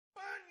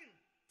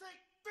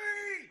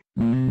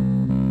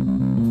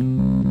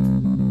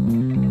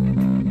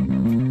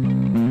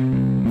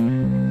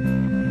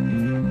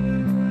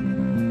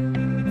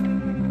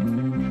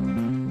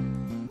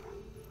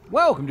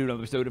Welcome to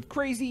another episode of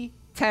Crazy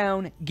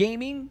Town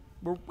Gaming,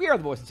 where we are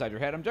the voice inside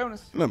your head. I'm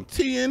Jonas. And I'm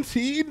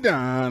TNT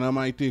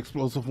Dinomight, the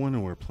explosive one,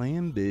 and we're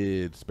playing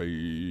Dead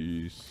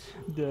Space.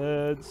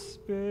 Dead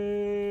Space.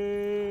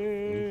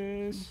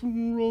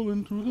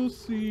 Rolling through the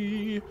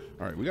sea.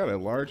 Alright, we got a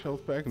large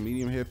health pack, a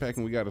medium head pack,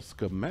 and we got a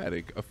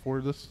schematic for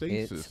the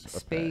stasis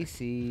It's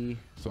spacey.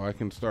 pack. So I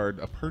can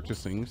start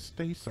purchasing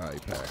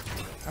Stay-Side pack.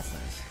 That's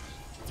nice.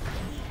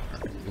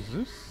 Alright,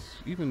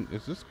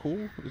 is this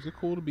cool? Is it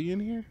cool to be in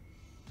here?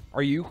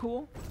 Are you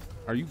cool?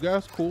 Are you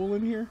guys cool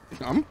in here?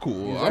 I'm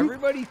cool. Is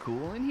everybody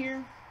cool in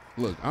here?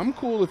 Look, I'm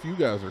cool if you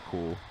guys are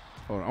cool.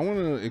 Hold on, I want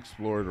to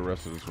explore the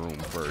rest of this room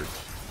first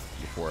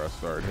before I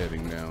start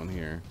heading down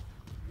here.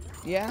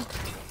 Yeah,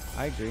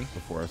 I agree.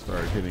 Before I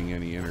start hitting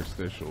any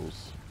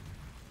interstitials.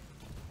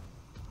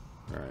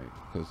 Alright,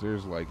 because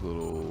there's like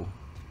little...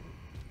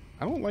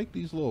 I don't like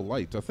these little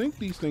lights. I think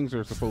these things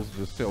are supposed to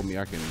just tell me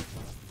I can...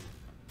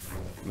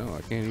 No,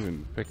 I can't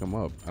even pick them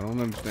up. I don't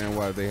understand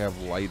why they have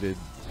lighted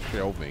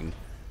shelving.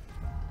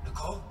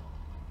 Nicole?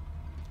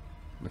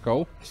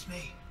 Nicole? It's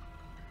me.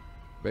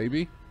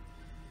 Baby?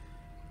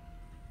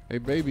 Hey,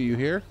 baby, you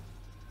here?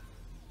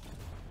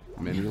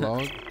 Mini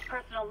log?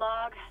 Personal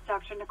log,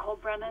 Dr. Nicole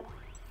Brennan.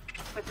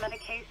 With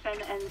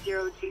medication and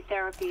zero-G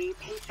therapy,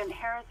 patient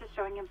Harris is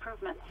showing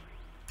improvements.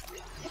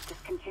 If this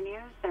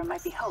continues, there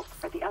might be hope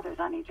for the others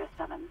on Aegis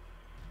 7.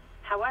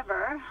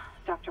 However,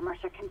 Dr.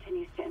 Mercer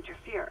continues to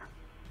interfere.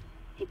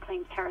 He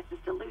claims Harris's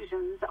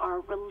delusions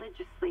are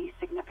religiously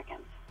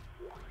significant.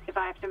 If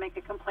I have to make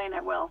a complaint, I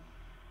will.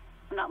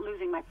 I'm not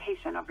losing my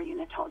patient over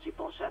unitology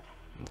bullshit.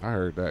 I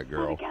heard that,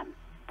 girl. Not again.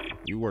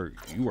 You work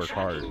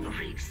hard.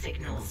 Rig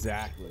signals.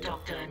 Exactly.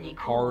 Dr.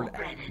 Nicole Hard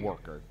Brennan.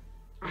 worker.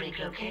 Rig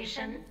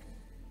location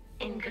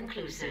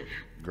inconclusive.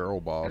 Girl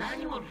boss.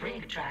 Manual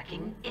rig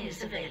tracking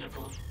is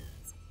available.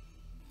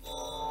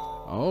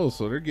 Oh,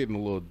 so they're getting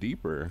a little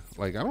deeper.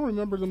 Like, I don't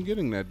remember them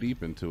getting that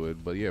deep into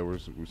it, but yeah,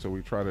 so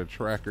we try to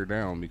track her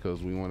down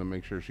because we want to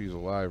make sure she's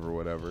alive or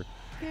whatever.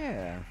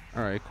 Yeah.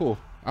 All right, cool.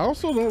 I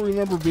also don't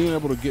remember being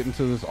able to get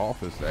into this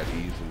office that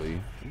easily,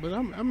 but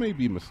I may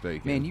be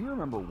mistaken. Man, you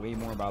remember way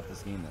more about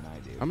this game than I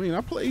do. I mean, I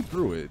played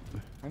through it,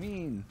 I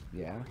mean,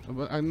 yeah.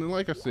 but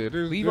like I said,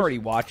 We've already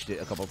watched it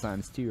a couple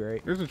times too,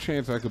 right? There's a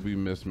chance I could be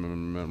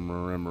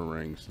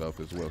misremembering stuff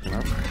as well. Can I?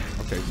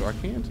 Okay, so I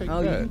can take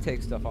Oh, that. you can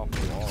take stuff off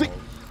the wall. See?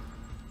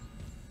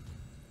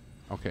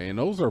 Okay, and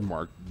those are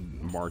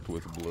marked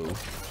with blue.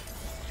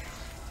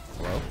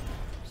 Hello?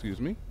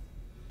 Excuse me?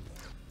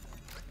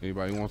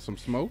 Anybody want some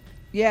smoke?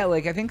 Yeah,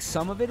 like, I think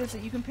some of it is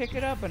that you can pick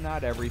it up, but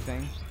not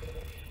everything.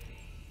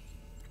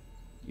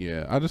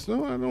 Yeah, I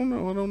don't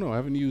know. I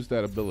haven't used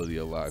that ability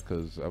a lot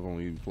because I've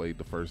only played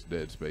the first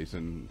Dead Space,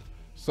 and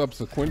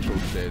subsequent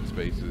Dead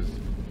Spaces,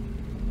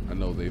 I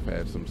know they've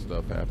had some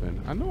stuff happen.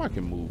 I know I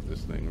can move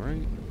this thing,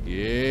 right?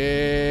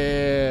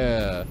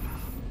 Yeah!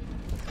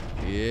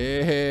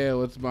 Yeah,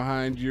 what's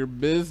behind your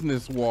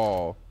business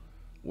wall?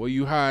 What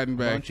you hiding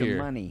back Bunch here?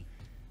 of money.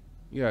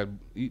 Yeah,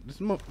 you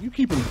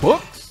keeping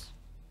books?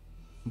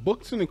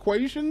 Books and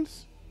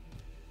equations?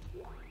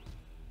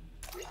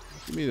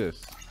 Give me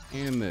this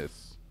and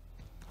this.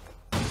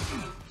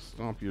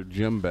 Stomp your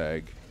gym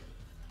bag.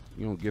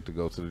 You don't get to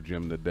go to the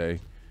gym today.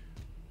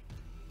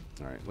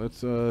 All right, let's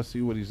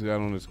see what he's got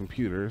on his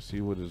computer.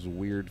 See what his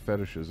weird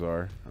fetishes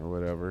are or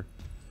whatever.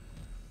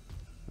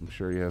 I'm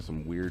sure he has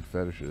some weird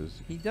fetishes.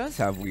 He does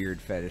have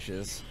weird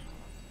fetishes.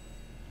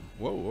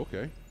 Whoa,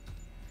 okay.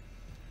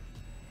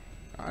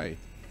 Hi,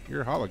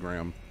 you're a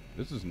hologram.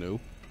 This is new.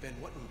 Ben,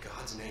 what in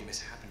God's name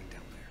is happening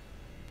down there?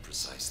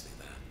 Precisely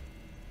that.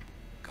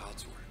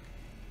 God's work.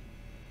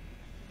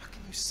 How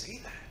can you say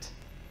that?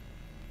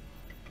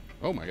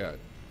 Oh my God.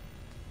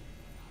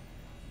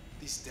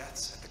 These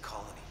deaths at the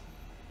colony.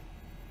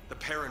 The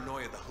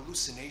paranoia, the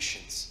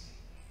hallucinations.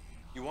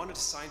 You wanted a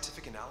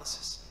scientific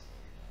analysis?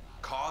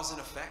 Cause and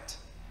effect?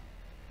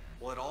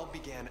 Well, it all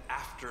began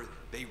after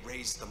they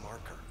raised the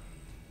marker.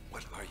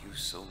 What are you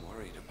so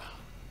worried about?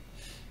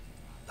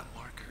 The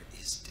marker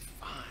is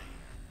divine.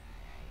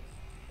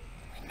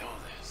 We know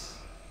this.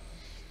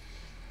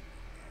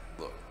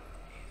 Look,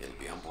 it'll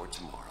be on board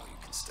tomorrow. You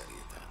can study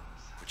it then.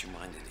 Put your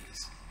mind at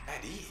ease.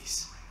 At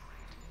ease?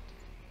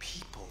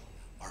 People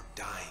are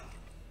dying.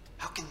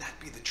 How can that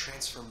be the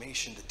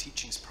transformation the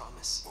teachings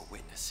promise? We're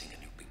witnessing a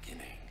new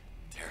beginning.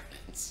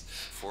 Terrence,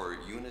 for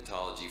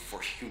unitology,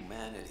 for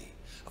humanity.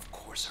 Of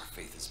course our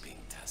faith is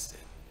being tested.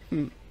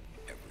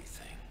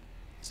 Everything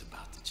is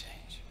about to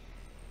change.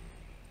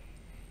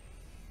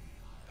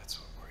 That's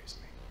what worries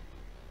me.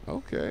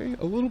 Okay,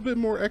 a little bit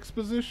more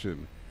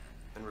exposition.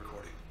 And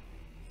recording.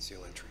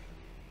 Seal entry.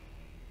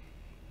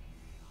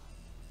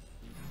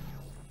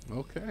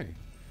 Okay.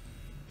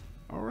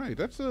 All right,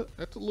 that's a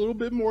little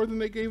bit more than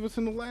they gave us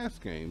in the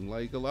last game.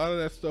 Like, a lot of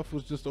that stuff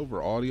was just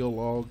over audio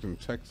logs and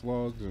text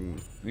logs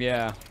and...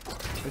 Yeah.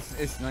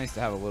 It's nice to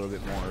have a little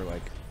bit more,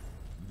 like,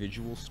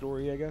 visual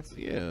story, I guess.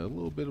 Yeah, a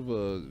little bit of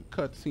a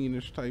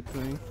cutscene-ish type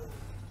thing.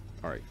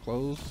 All right,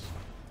 close.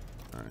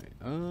 All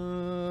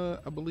right.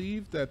 I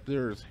believe that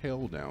there's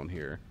hell down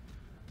here.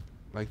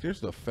 Like, there's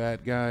the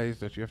fat guys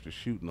that you have to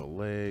shoot in the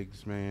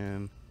legs,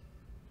 man.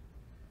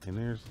 And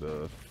there's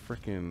the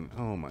freaking,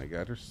 oh my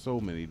god, there's so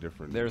many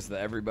different. There's the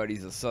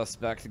everybody's a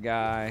suspect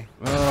guy.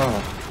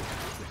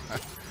 Oh.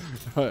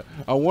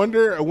 I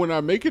wonder when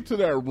I make it to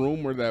that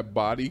room where that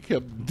body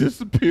kept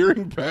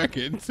disappearing back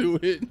into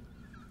it.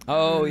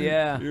 Oh,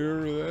 yeah. You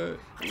remember that?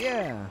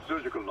 Yeah.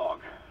 Surgical log.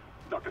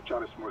 Dr.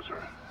 Jonas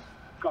Mercer.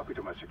 Copy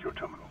to my secure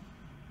terminal.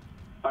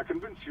 I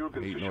convinced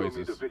Jurgens to show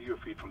me the video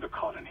feed from the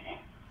colony.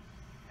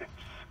 It's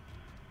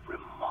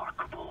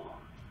remarkable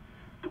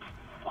to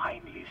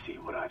finally see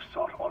what I've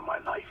sought all my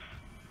life.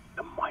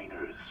 The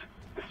miners,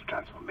 this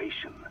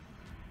transformation,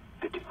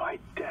 the divide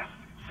death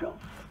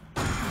itself.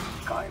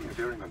 Kine is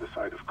erring on the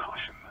side of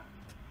caution.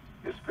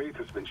 His faith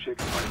has been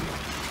shaken by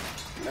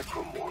the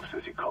necromorphs,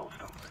 as he calls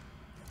them.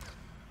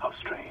 How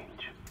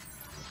strange,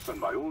 when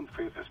my own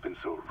faith has been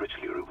so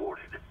richly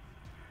rewarded.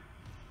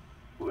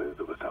 With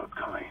or without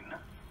Kine,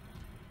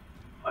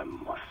 I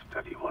must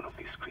study one of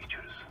these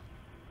creatures.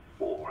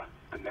 Or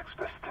the next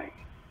best thing.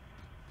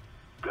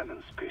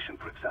 Brennan's patient,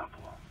 for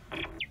example.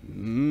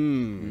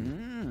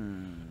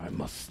 I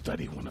must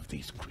study one of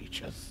these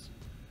creatures.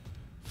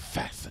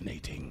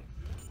 Fascinating.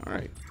 All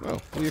right,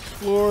 well, we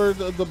explored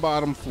the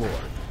bottom floor.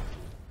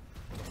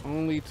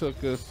 Only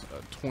took us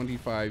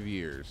 25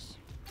 years.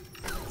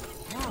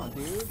 Oh,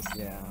 dude.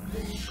 Yeah.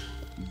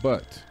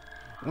 But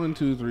 1,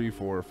 2, 3,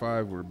 4,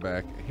 5. We're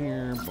back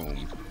here.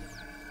 Boom.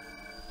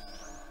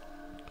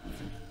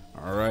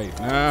 All right,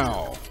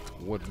 now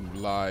what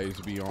lies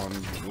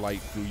beyond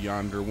light through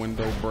yonder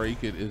window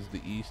break? It is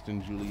the East,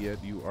 and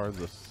Juliet, you are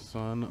the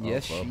son of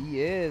Yes, she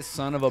is.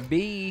 Son of a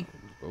bee.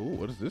 Oh,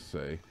 what does this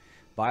say?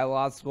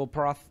 Biological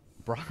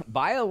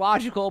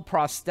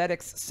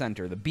Prosthetics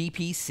Center, the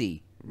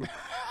BPC.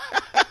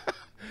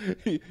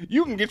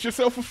 You can get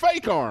yourself a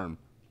fake arm.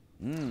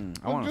 I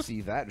want to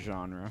see that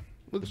genre.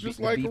 Looks just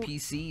the like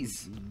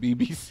BPCs.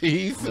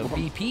 BBCs. The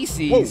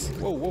BPCs.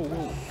 Whoa, whoa,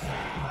 whoa, whoa.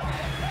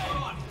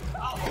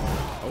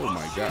 Oh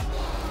my god.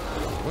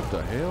 What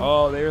the hell?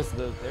 Oh, there's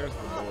the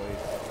boys.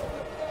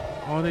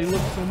 Oh, they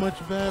look so much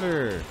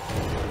better.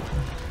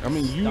 I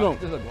mean, you Stuck don't.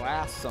 to the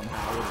glass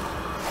somehow.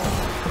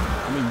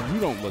 I mean, you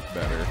don't look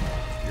better.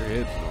 Your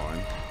head's gone.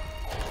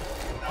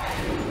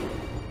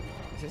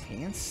 Is his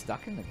hand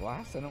stuck in the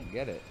glass? I don't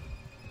get it.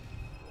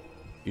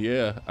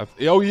 Yeah.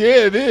 Oh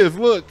yeah, it is.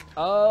 Look.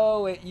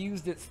 Oh, it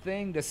used its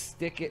thing to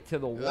stick it to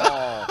the wall.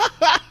 Oh,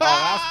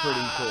 that's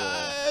pretty cool.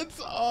 That's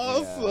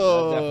awesome. Yeah,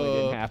 that definitely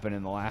didn't happen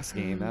in the last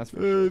game. That's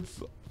for sure.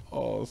 It's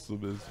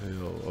awesome as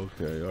hell.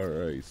 Okay, all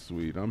right,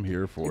 sweet. I'm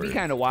here for It'd it. be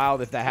kind of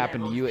wild if that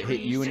happened to you. It hit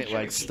you and it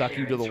like stuck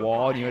you to the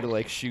wall, and you had to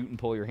like shoot and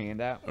pull your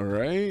hand out. All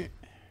right.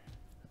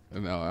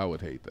 No, I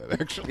would hate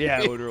that actually.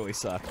 Yeah, it would really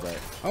suck, but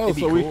Oh, it'd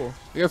be so cool.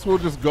 I guess we'll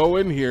just go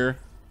in here.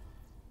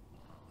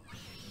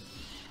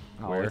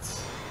 Oh, Where?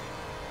 it's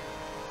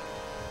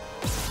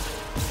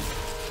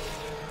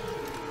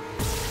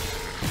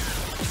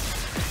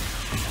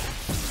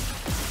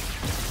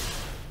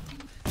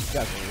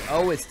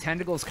oh, its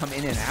tentacles come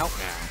in and out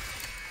now.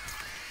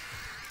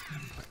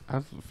 I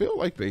feel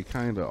like they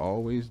kind of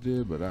always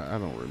did, but I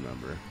don't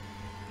remember.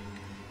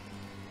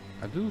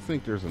 I do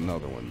think there's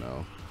another one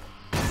though.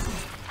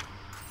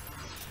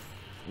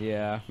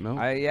 Yeah. No?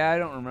 I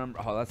don't remember.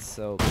 Oh, that's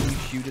so. Can you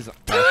shoot his?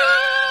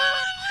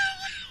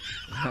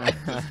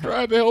 Just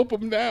tried to help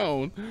him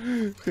down.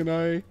 Can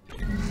I?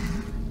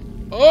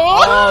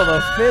 Oh,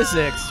 the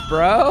physics,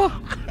 bro.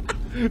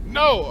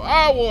 No,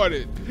 I want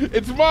it.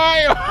 It's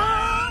my.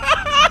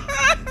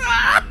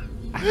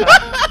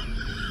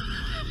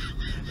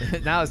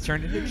 Now it's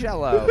turned into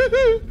Jello.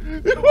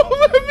 It won't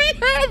let me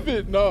have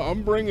it. No,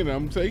 I'm bringing it.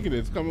 I'm taking it.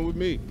 It's coming with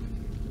me.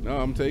 No,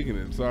 I'm taking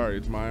it. Sorry,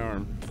 it's my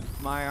arm.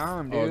 My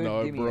arm, dude. Oh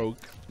no, it Give me broke.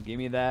 Give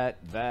me that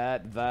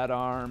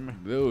arm.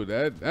 Dude,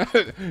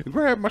 that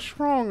grab my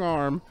strong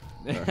arm.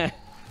 All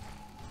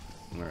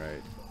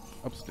right,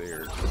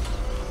 upstairs.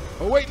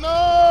 Oh wait,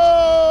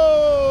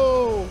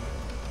 no!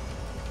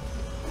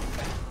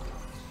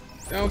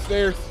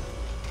 Downstairs.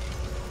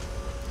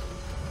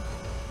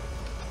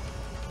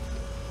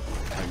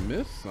 I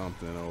missed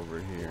something over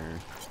here.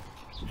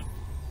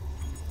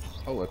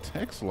 Oh, a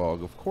text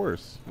log, of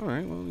course. All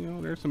right, well, you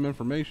know, there's some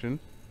information.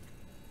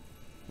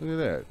 Look at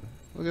that.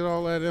 Look at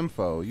all that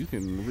info. You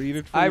can read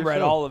it for I yourself.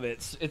 read all of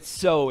it. It's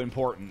so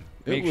important.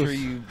 Make sure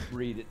was- you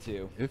read it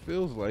too. It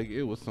feels like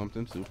it was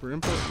something super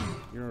important.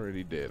 You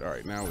already did. All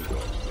right, now we go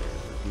upstairs.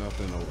 There's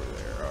nothing over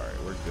there. All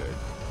right, we're good.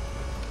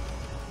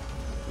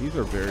 These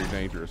are very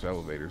dangerous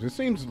elevators. It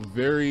seems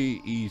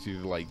very easy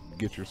to like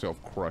get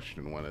yourself crushed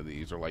in one of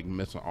these or like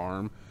miss an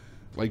arm.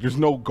 Like there's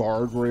no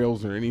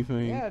guardrails or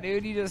anything. Yeah,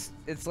 dude.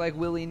 It's like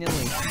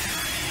willy-nilly.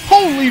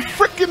 Holy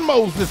frickin'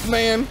 Moses,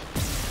 man!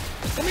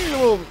 Come here, you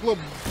little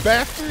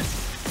bastard.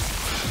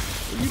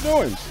 What are you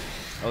doing?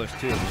 Oh, there's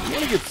two. You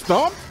want to get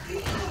stomped?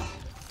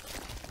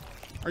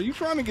 Are you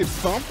trying to get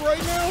stomped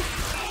right now?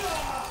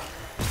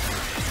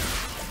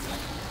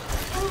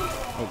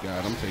 Oh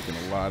god, I'm taking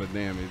a lot of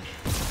damage.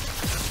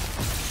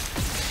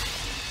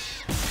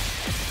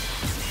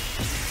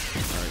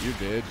 Alright, you're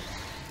dead.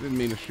 Didn't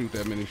mean to shoot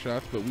that many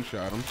shots, but we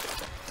shot him.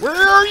 Where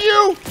are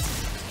you?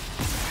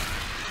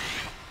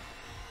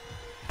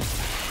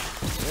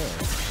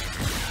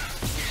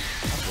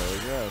 That's really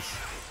gross.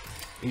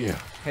 Yeah.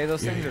 Hey,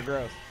 those things are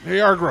gross.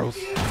 They are gross.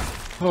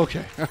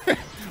 Okay.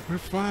 We're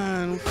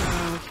fine. We're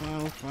fine. We're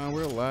fine. We're fine.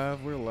 We're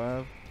alive. We're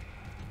alive.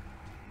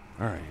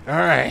 All right. All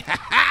right.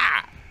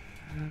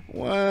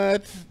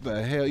 What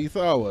the hell? You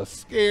thought I was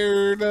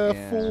scared,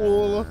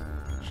 fool?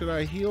 Should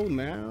I heal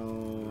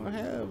now? I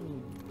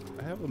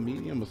have a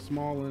medium, a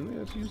small, and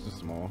let's use the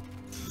small.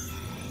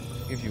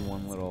 Gives you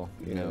one little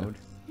node.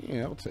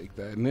 Yeah, I'll take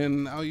that. And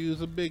then I'll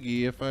use a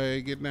biggie if I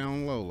get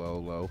down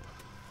low.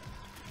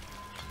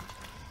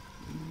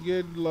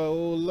 Get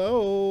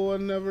low. I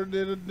never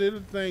did a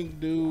thing,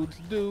 dudes.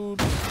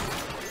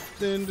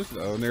 Then just,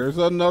 oh, there's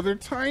another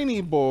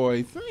tiny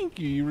boy. Thank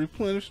you. You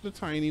replenished the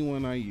tiny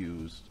one I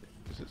used.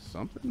 Is it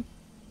something?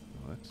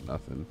 Oh, that's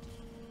nothing.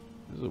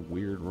 This is a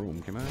weird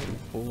room. Can I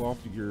pull off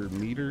your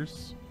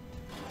meters?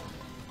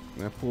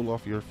 Can I pull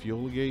off your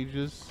fuel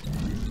gauges?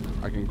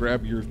 I can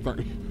grab your...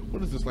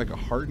 What is this, like a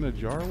heart in a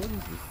jar? What is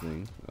this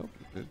thing? Oh,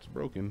 it's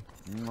broken.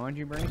 Why'd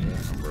you break it?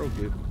 I broke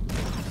it.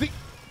 See?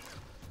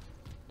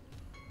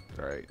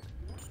 Alright.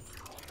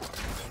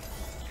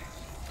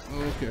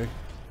 Okay.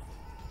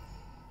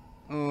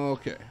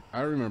 Okay.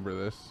 I remember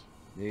this.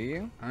 Do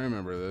you? I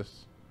remember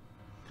this.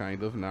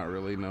 Kind of. Not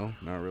really. No.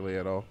 Not really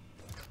at all.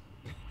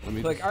 Let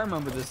me Like, I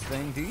remember this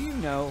thing. Do you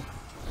know?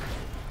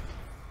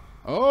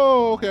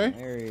 Oh, okay.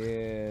 There he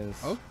is.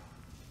 Oh,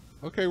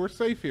 okay. We're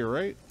safe here,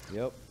 right?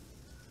 Yep.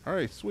 All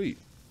right. Sweet.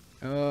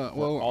 Well,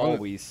 We're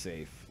always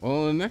safe.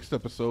 Well, in the next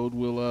episode,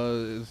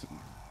 we'll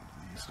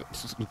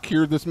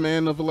cure this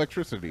man of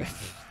electricity.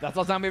 That's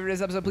all time we have for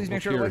this episode. Please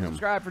make sure to cure like him. and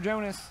subscribe for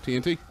Jonas.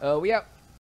 TNT. We out.